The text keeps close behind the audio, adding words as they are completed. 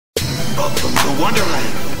Welcome to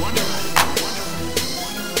Wonderland.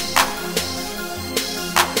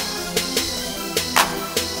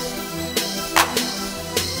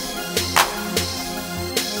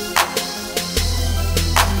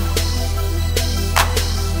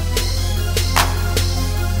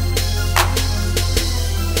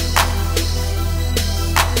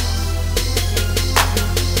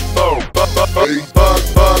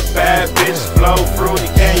 Bad bitches flow fruity,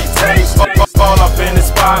 can you taste? Fall off in the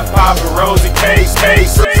spot, poppin' rosy case.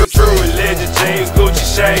 True religion, jeans, Gucci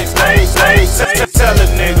shades, lace. Tell a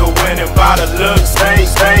nigga winning by the looks,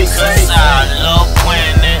 face. I love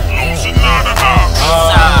winning. Losin not a ops.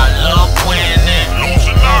 I love winning.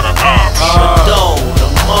 Losin not a ops. The dough, the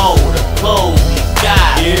mo, the clothes we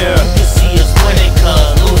got. Yeah. You can see us winning,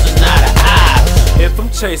 cause losing not an option. If I'm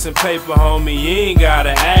chasing paper, homie, you ain't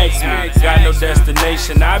gotta ask me. Got no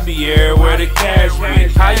destination, I be everywhere the cash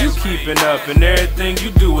be. How you keeping up and everything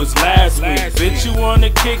you do was last week? Bitch, you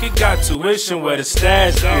wanna kick it, got tuition where the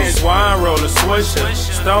stash be. Swine roller swisher,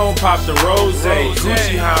 stone pop the rose.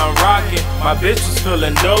 Gucci how I'm rocking, my bitch was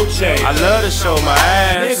feeling Dolce. I love to show my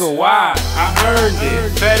ass, nigga, why? I earned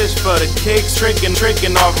it. Fetish for the kicks, tricking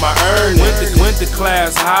off my earnings. Went to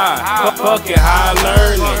class high, fuck it, high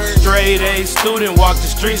learning. Straight A student, walk the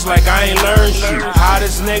streets like I ain't learned shit.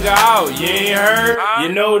 Hottest nigga out, you ain't heard? You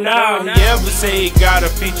know now, he ever say he got a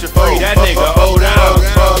feature for you, that nigga hold down.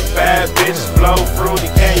 Bad bitches flow fruity,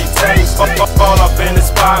 can you taste? Fall off in the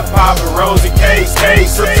spot, poppin' rosy case.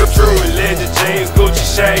 True religion, jeans, Gucci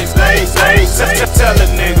shades, lace. Tell a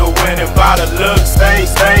nigga winning by the looks,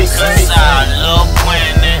 face. I love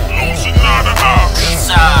winning. Losin not a ops.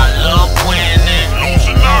 I love winning.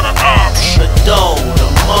 Losin not a ops. The dough, the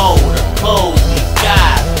mo, the clothes we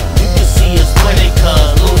got. You can see us winning,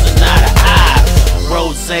 cause losing not an option.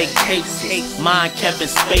 Rose case, mine kept in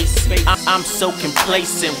space. I'm so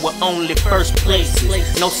complacent with only first places.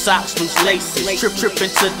 No socks, loose laces. Tripping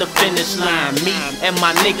to the finish line. Me and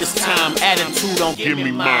my niggas time. Attitude don't give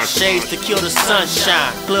me mine. Shades to kill the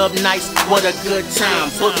sunshine. Club nights, what a good time.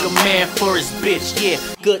 Book a man for his bitch, yeah.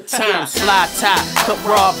 Good time. Fly tie, cut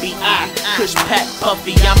raw B.I. Kush pack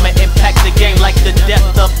puffy. I'ma impact the game like the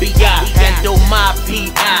death of B.I. Handle my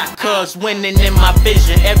P.I. Cause winning in my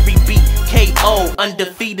vision. Every beat KO,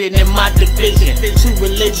 undefeated in my division. True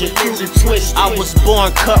religion, cruising twist. I was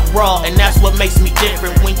born cut raw, and that's what makes me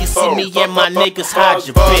different. When you see me and my niggas, hide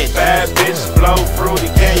your bitch. Bad bitches flow fruity,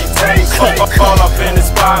 can you taste? Fall off in the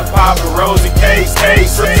spot, poppin' rosy case.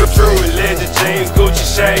 True religion, jeans, Gucci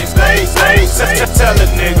shades, lace. Tell a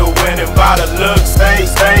nigga winning by the